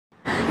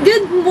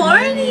Good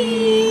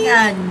morning!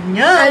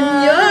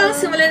 Annyeong!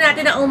 Simulan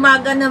natin ang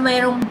umaga na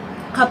mayroong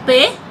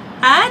kape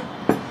at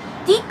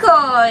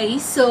tikoy.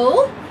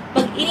 So,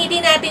 pag-initin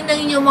natin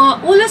ng inyong mga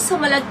ulos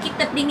sa malagkit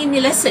na tingin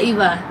nila sa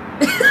iba.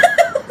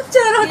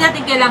 Charot! Hindi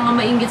natin kailangan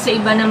mainggit sa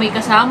iba na may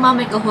kasama,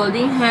 may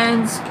ka-holding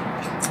hands.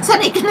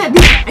 Sanay ka na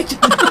din.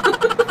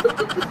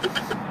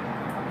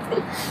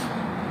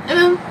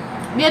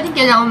 Hindi natin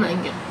kailangan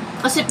mainggit.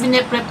 Kasi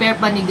pine-prepare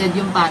pa ni God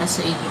yung para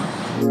sa inyo.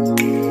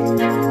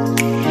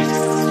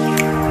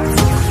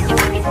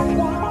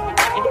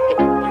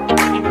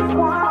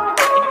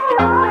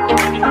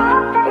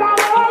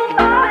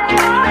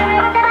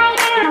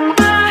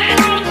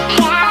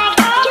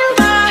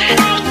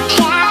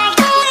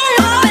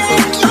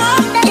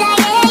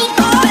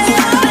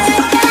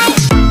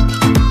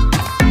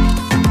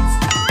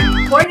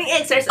 Morning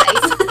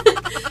exercise!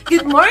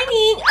 Good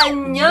morning!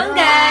 Annyeong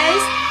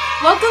guys!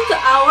 Welcome to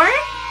our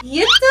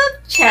YouTube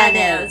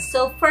channel.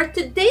 So, for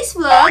today's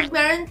vlog,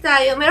 meron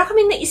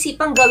kami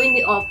naisipang gawin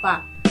ni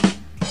Opa.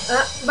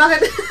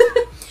 Bakit?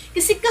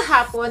 Kasi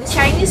kahapon,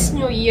 Chinese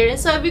New Year,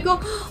 sabi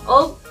ko,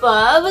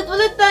 Opa, ba't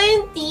wala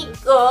tayong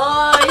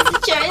tikoy? It's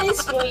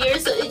Chinese New Year,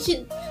 so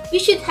we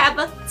should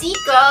have a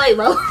tikoy.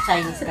 Wow.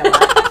 Chinese ka ba?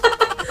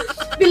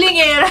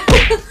 Bilingera.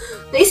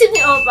 Naisip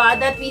ni Opa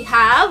that we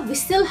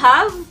still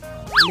have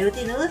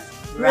glutinous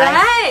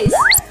rice.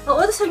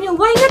 Oo, sabi niya,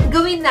 why not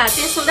gawin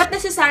natin? So, not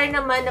necessary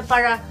naman na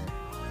para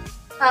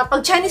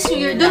pag Chinese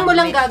New Year, doon mo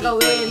lang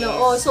gagawin.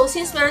 Oo, so,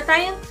 since meron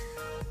tayong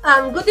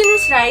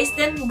glutinous rice,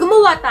 then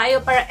gumawa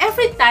tayo para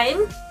every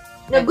time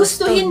na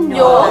gustuhin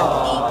nyo,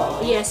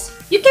 yes,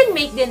 you can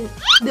make din,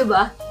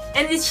 diba?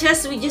 And we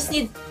just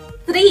need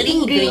 3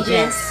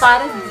 ingredients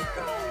para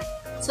dito.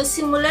 So,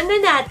 simulan na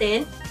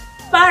natin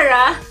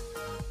para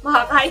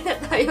makakain na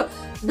tayo.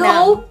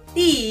 No,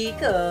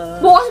 tikoy.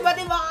 bukas ba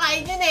din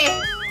makakain yun eh?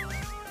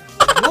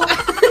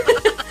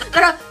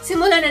 Pero,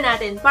 simulan na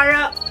natin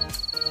para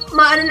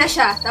maano na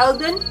siya. Tawag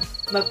dun?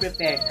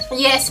 Mag-prepare.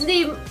 Yes,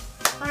 hindi.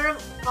 Parang,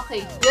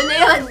 okay. Yun na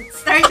yun.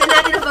 Start na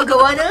natin ang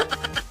paggawa ng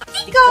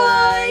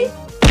tikoy!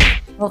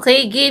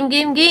 Okay, game.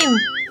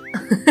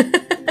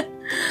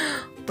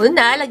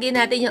 Una, lagyan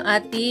natin yung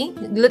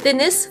ating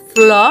glutinous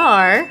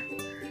flour.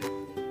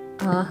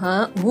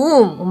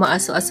 Boom!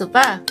 Umaaso-aso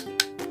pa.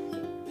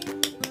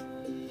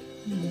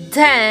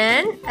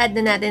 Then, add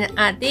na natin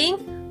ang ating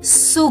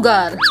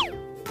sugar.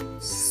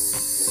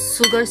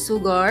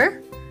 Sugar.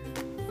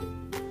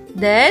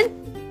 Then,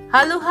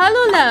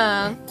 halo-halo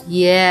lang.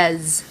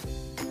 Yes.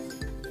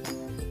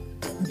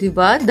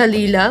 Diba?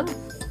 Dali lang.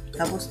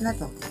 Tapos na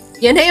to.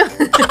 Yan na yun.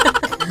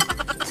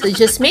 So,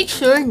 just make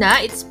sure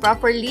na it's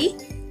properly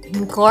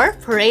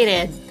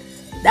incorporated.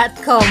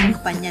 .com.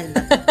 Panyal.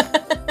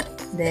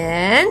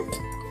 Then,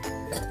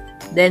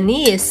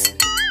 Denise.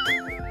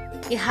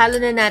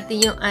 Ihalo na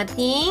natin yung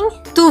ating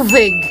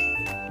tubig.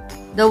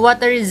 The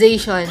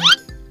waterization.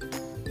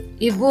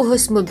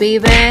 Ibuhos mo,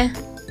 baby.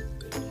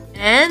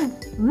 And,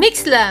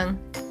 mix lang.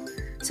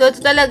 So, ito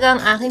talaga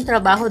ang aking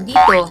trabaho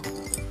dito.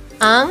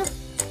 Ang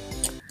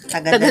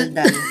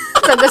Tagadaldal.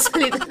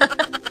 tagasalita.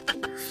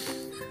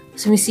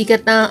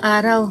 Sumisikat na ang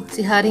araw.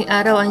 Si Haring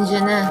Araw,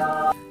 andyan na.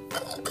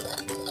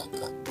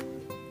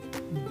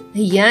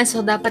 Ayan. So,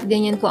 dapat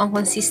ganyan po ang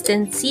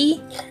consistency.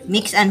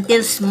 Mix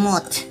until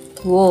smooth.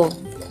 Wow.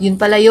 Yun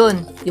pala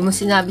yun. Yung mo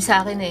sinabi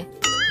sa akin eh.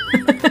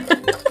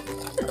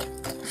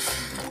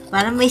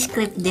 Parang may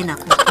script din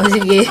ako. O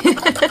sige.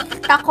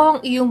 Ako ang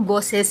iyong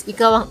boses,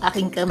 ikaw ang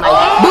aking kamay.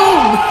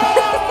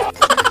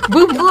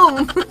 Boom! Boom!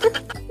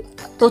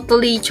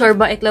 Totally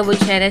chorba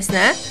eklabocheres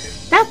na.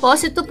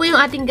 Tapos, ito po yung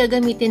ating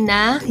gagamitin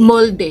na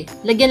molde.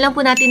 Lagyan lang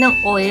po natin ng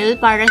oil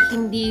para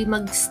hindi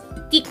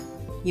mag-stick.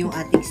 Yung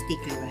ating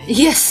sticker rice.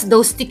 Yes,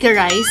 those sticker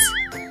rice.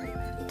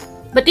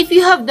 But if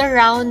you have the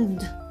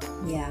round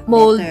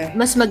mold, better.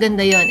 mas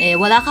maganda yon.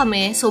 Wala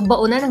kami, so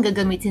baonan ang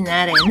gagamitin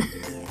na rin.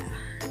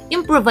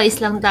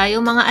 Improvise lang tayo,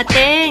 mga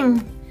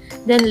ateng.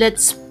 Then,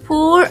 let's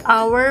pour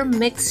our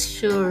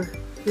mixture.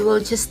 We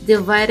will just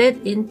divide it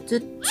into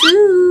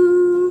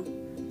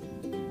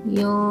 2.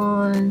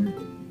 Yun.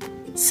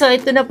 So,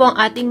 ito na po ang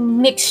ating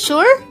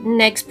mixture.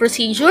 Next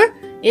procedure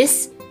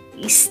is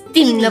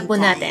steam na po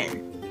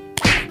natin.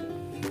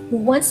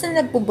 Once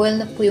na nagpo-boil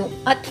na po yung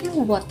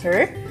ating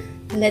water,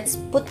 let's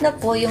put na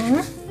po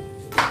yung...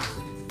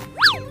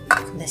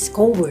 Let's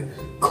cover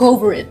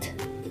it.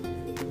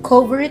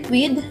 Cover it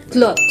with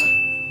cloth.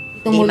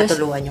 Hindi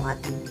matuluan yung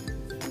ating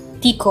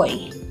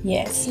tikoy.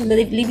 Yes.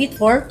 Leave it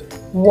for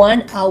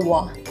 1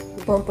 hour.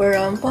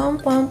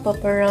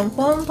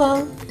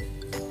 Pam-param-pam-pam.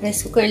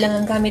 Rice cooker lang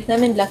ang gamit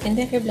namin. Black and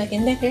Decker.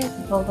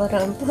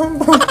 Pam-param-pam-pam.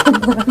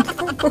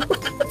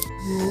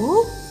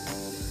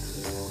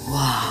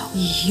 wow.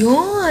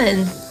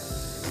 Yun.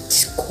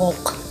 It's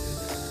cook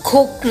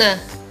na.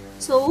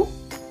 So,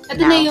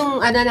 ito na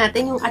yung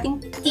natin, yung ating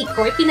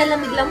tikoy.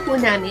 Pinalamig lang po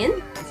namin.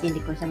 Hindi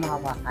ko siya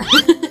makawakan.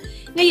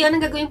 Ngayon,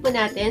 ang gagawin po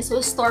natin,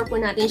 so store po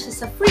natin siya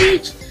sa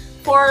fridge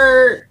for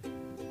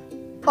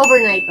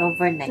overnight.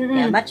 Overnight.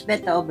 Kaya much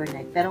better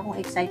overnight. Pero kung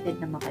excited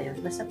naman kayo,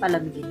 basta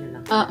palamigin nyo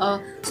lang. Oo.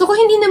 So, kung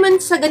hindi naman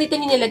sa ganito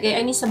nyo nilagay,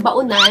 I mean, sa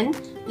baunan,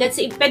 let's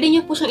say, pwede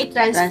nyo po siyang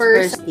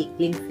i-transfer Transfer stick,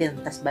 cling film,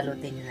 tas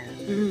balutin nyo na lang.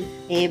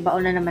 Eh,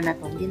 baunan naman na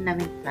to. Hindi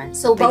namin transfer.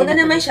 So, baunan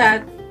naman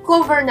siya.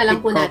 Cover na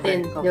lang po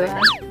natin. Cover. Diba?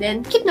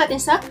 Then, keep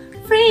natin sa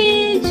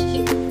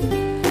fridge.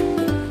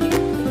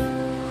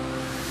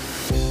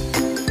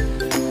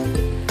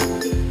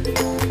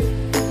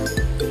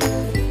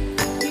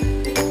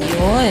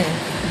 Yun.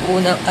 Buo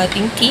ng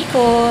ating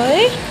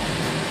tikoy.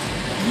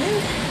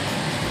 And,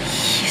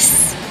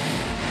 yes.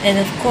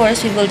 And of course,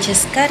 we will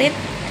just cut it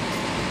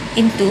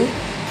into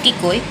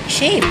tikoy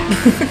shape.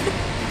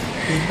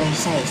 Tikoy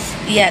size.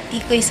 Yeah,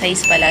 tikoy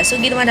size pala.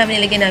 So, ginawa namin,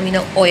 nilagyan namin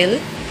ng oil.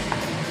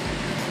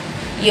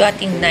 Yung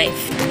ating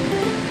knife.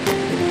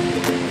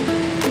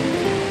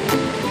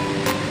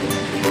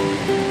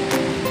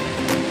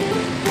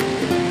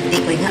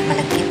 Tikoy nga,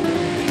 malagkit.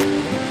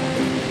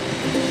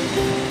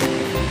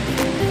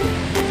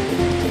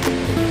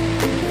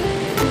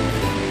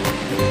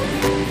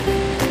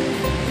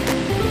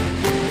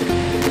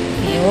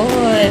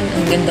 Yun.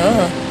 Ang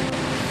ganda.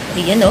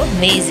 Ayan o.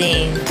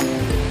 Amazing.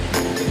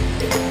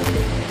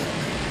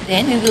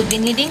 Then, we will be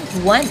needing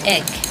 1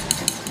 egg.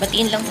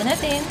 Batiin lang po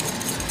natin.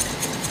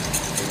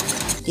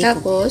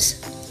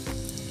 Tapos,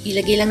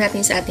 ilagay lang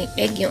natin sa ating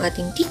egg yung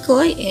ating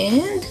tikoy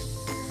and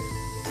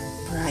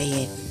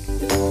Fry it.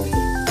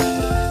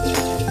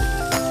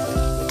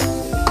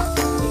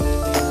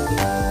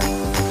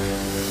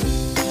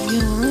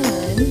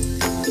 yun.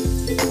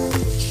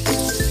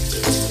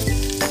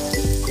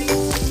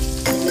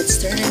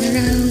 Let's turn it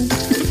around.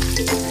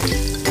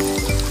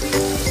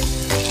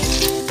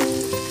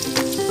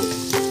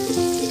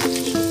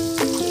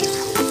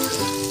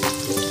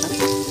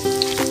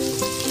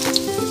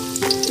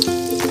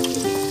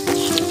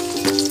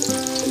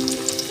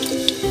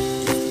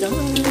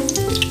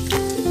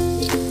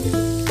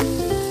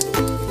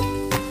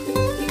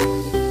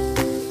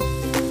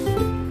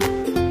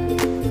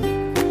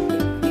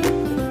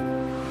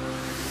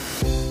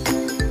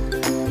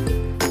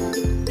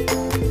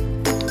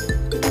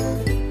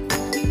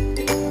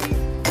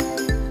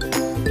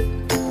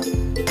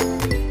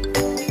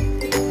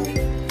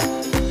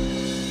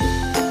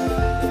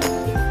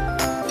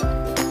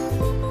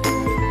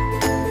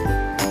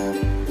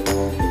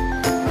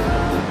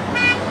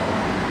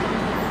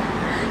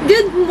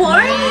 Good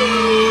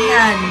morning!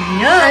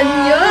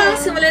 Annyeong!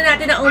 Simulan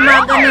natin ang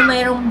umaga na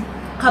mayroong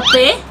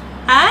kape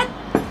at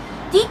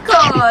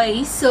tikoy.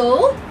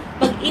 So,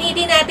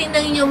 pag-initin natin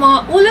ng inyong mga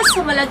ulos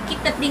sa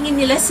malagkit at tingin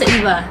nila sa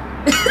iba.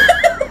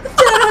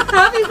 Charot!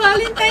 Happy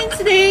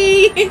Valentine's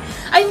Day!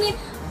 I mean,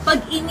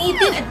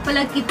 pag-initin at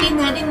palagkitin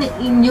natin ng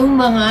inyong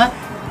mga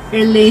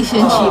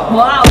relationship.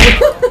 Wow!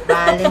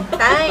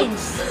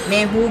 Valentines.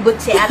 May hugot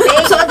si ate.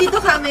 So, dito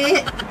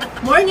kami.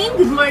 Morning,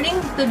 good morning.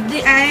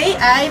 Today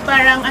ay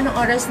parang anong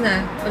oras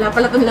na? Wala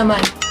pala itong laman.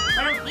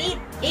 Parang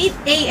 8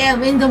 a.m.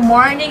 in the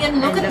morning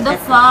and look at the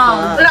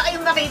fog. Wala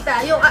kayong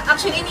makita. Yung,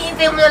 actually,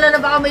 iniintay mo na lang na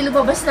baka may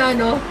lumabas na,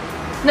 no?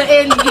 Na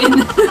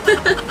alien.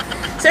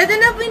 So, ito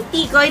na po yung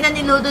tikoy na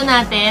niluto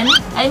natin.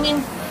 I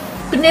mean,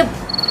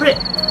 Piniprayer.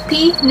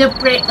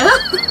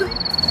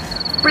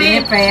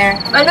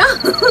 Ano?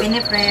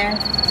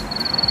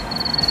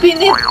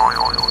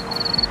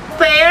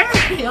 Piniprayer.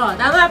 Yun,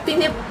 tama,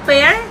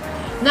 pinipair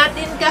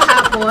natin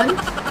kahapon.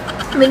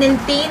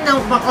 Minentain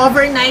ng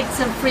overnight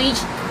sa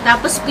fridge.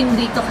 Tapos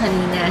pinrito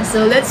kanina.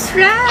 So, let's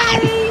try!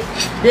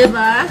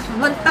 Diba?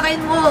 Mantakin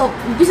mo.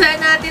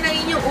 Umpisahan natin ang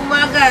inyong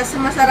umaga sa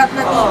masarap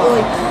na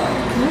tikoy.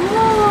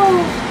 Wow!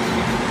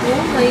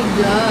 Oh my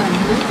God!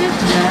 Look at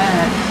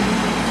that!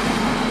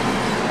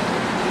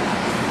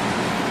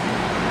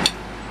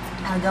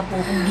 Aga po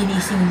kong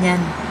ginising yan.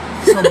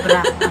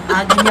 Sobra.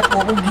 Aga niya po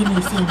kong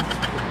ginising.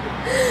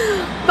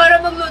 Para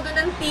magluto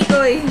ng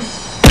tikoy.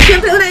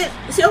 Siyempre,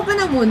 si Opa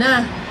na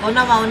muna.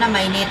 Mauna,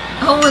 mainit.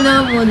 Ako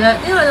muna.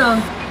 Yung ano?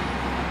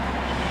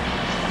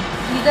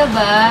 Kita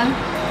ba?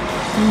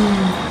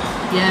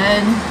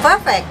 Yan.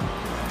 Perfect.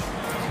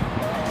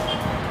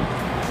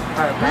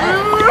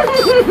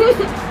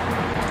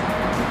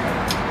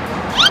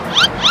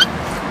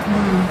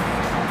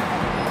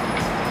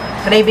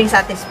 Craving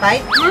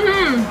satisfied?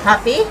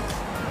 Happy?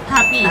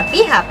 Happy?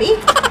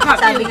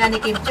 Sabi nga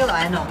ni Kim Cho,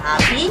 ano,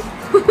 happy?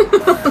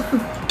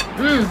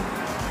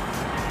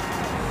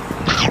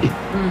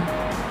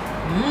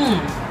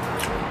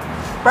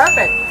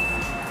 Perfect.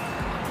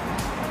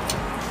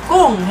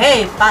 Kung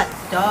hey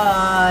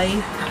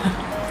patay.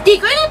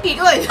 Tikoy na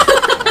tikoy!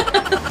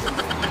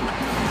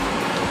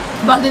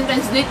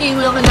 Valentine's Day,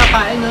 tikoy lang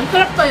kinakain. No?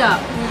 Sarap kaya.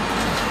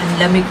 Ang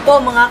lamig po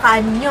mga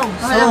kanyong.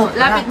 So,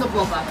 lapit mo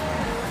po ba?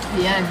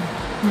 Ayan.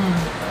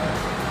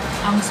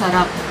 Ang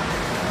sarap.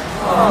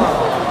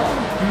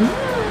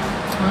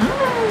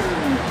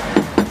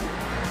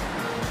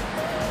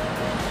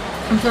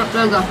 Ang sarap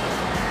talaga.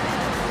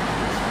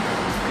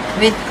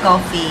 With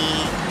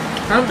coffee.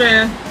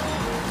 Kape.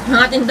 Ang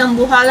ating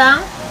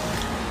dambuhalang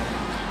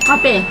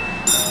kape.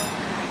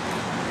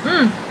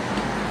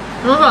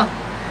 Ano ba?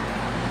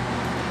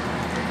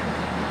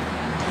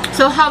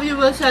 So, how you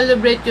will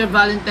celebrate your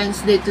Valentine's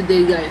Day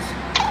today, guys?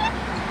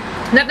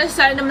 Not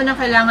necessarily naman na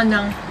kailangan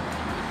ng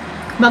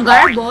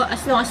magarbo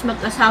as long as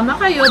magkasama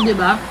kayo, di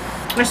ba?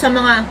 Or sa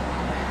mga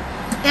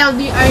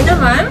LDR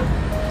naman,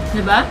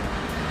 di ba?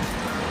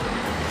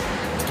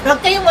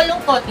 Huwag kayong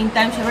malungkot. In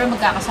time, syempre,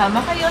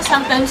 magkakasama kayo.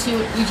 Sometimes,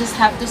 you just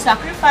have to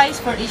sacrifice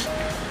for each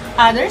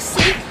other's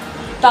sake.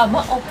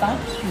 Tama o pa?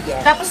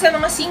 Yes. Tapos sa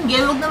mga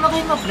single, huwag naman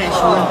kayo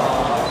ma-pressure.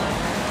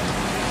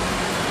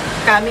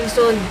 Coming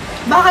soon.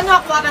 Baka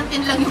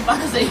naka-quarantine lang yung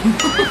para sa inyo.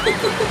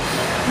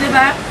 Di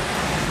ba?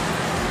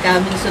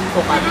 Coming soon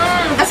po kami.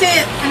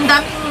 Kasi ang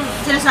daming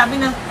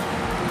sinasabi na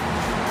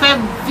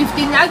Feb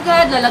 15 na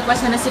agad,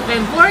 lalagpasan na si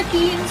Feb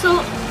 14. So,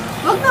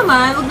 wag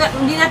naman.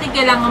 Hindi natin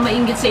kailangan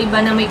mainggit sa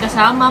iba na may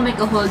kasama, may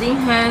ka-holding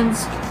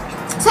hands.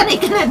 Sanay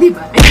ka na, di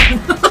ba?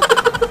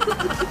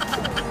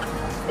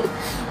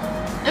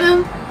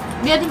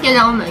 Hindi natin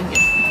kailangan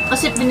mainggit.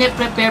 Kasi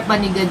pine-prepare pa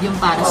ni God yung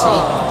para sa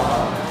inyo.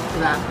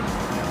 Diba?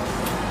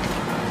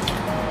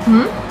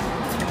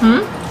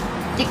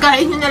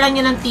 Ikain nyo na lang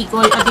yan ng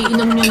tikoy at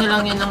iinom nyo na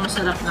lang yan ng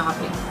masarap na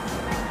kape.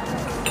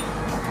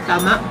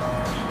 Tama?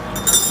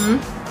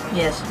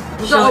 Yes.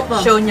 Ikaw pa.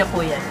 Show niya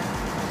po yan.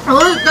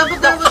 Uy, dapat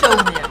Show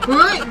mo yan.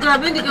 Uy,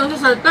 grabe, hindi ka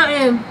masasalta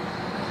eh.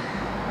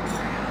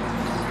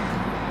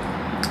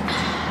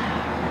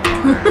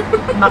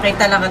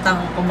 Makita lang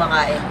katang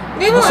kumakain.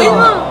 Hindi mo, ayun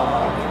mo.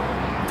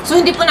 So,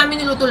 hindi po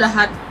namin niluto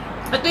lahat.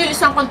 Ito yung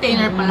isang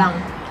container pa lang.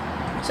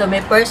 So,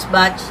 may first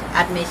batch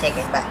at may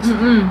second batch.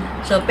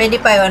 So,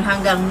 pwede pa yun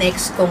hanggang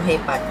next kong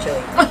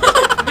Choy.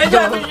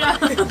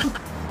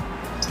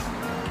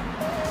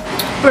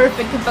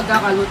 Perfect yung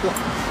pagkakaluto.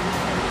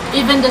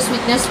 Even the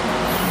sweetness,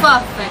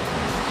 perfect.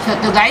 So,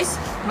 ito guys,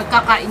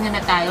 magkakain na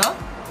tayo.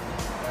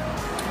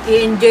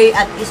 I-enjoy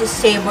at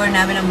isi-savor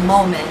namin ang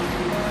moment.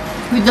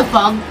 With the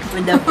fog.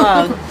 With the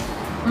fog.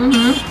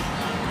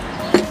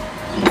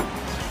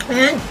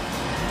 And,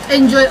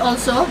 enjoy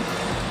also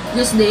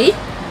this day.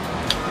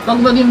 Pag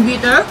maging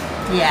bitter,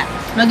 Yeah.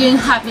 maging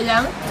happy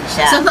lang.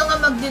 Siya. Sa mga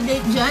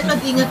magde-date dyan,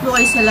 mag-ingat po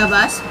kayo sa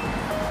labas.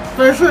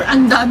 For sure,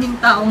 ang daming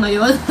tao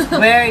ngayon.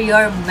 Wear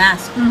your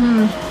mask.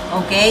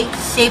 Okay?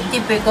 Safety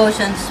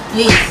precautions,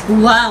 please.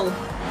 Wow!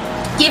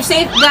 Keep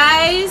safe,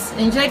 guys!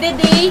 Enjoy the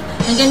day!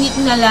 Hanggang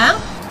dito na lang.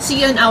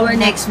 See you on our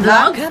next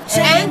vlog.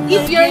 And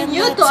if you're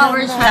new to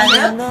our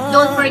channel,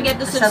 don't forget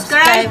to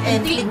subscribe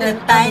and click the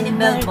tiny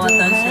bell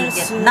button so you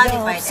get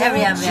notified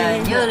every time we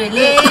have new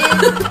release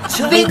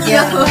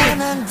video.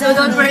 So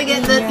don't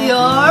forget that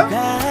you're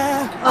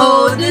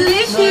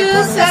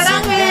delicious!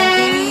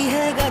 Saranghe!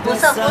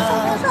 Puso, puso,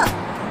 puso.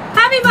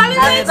 Happy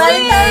Valentine's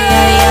Happy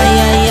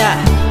Day!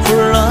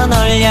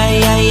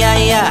 Valentine's!